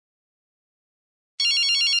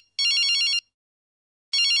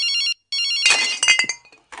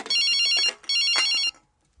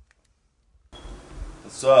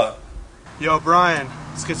What's up? Yo, Brian,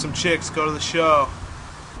 let's get some chicks, go to the show.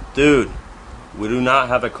 Dude, we do not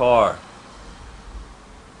have a car.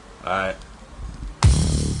 Alright.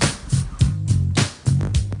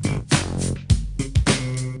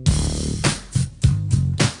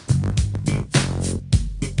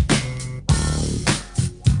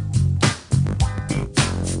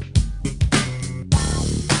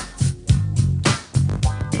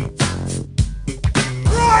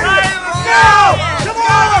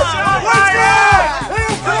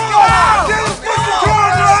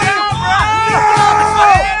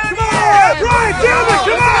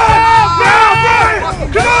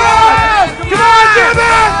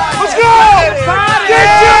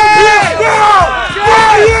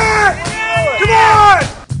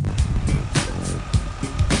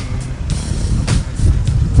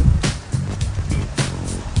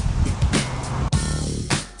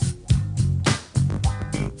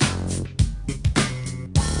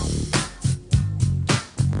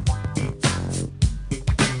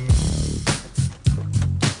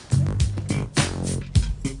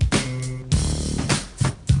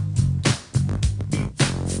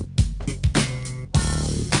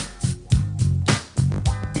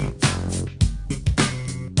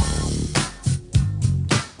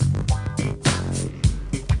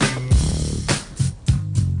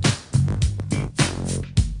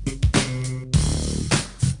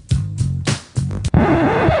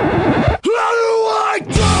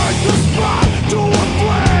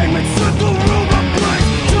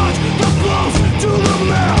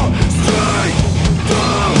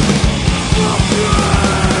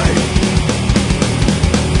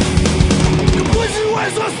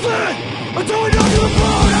 Until we know you were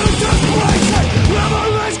born out of desperation,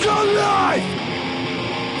 revelation life.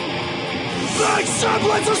 Make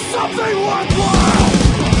semblance of something worthwhile.